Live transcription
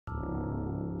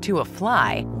To a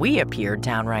fly, we appear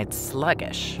downright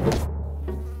sluggish.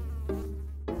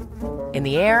 In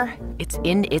the air, it's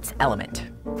in its element.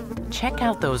 Check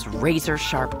out those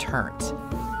razor-sharp turns.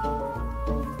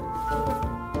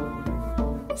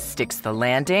 Sticks the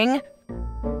landing.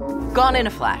 Gone in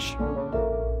a flash.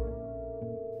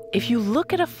 If you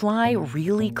look at a fly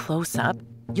really close up,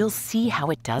 you'll see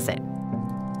how it does it.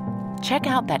 Check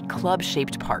out that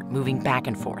club-shaped part moving back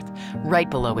and forth, right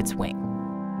below its wing.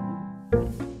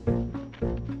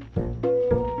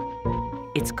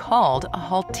 It's called a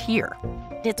haltere.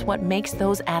 It's what makes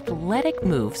those athletic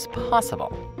moves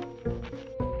possible.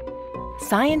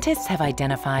 Scientists have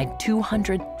identified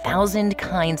 200,000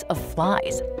 kinds of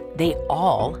flies. They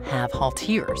all have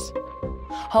halteres.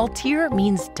 Haltere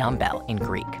means dumbbell in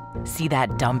Greek. See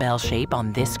that dumbbell shape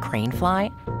on this crane fly?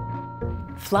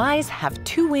 Flies have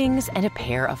 2 wings and a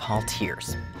pair of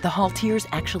halteres. The halteres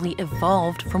actually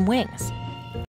evolved from wings.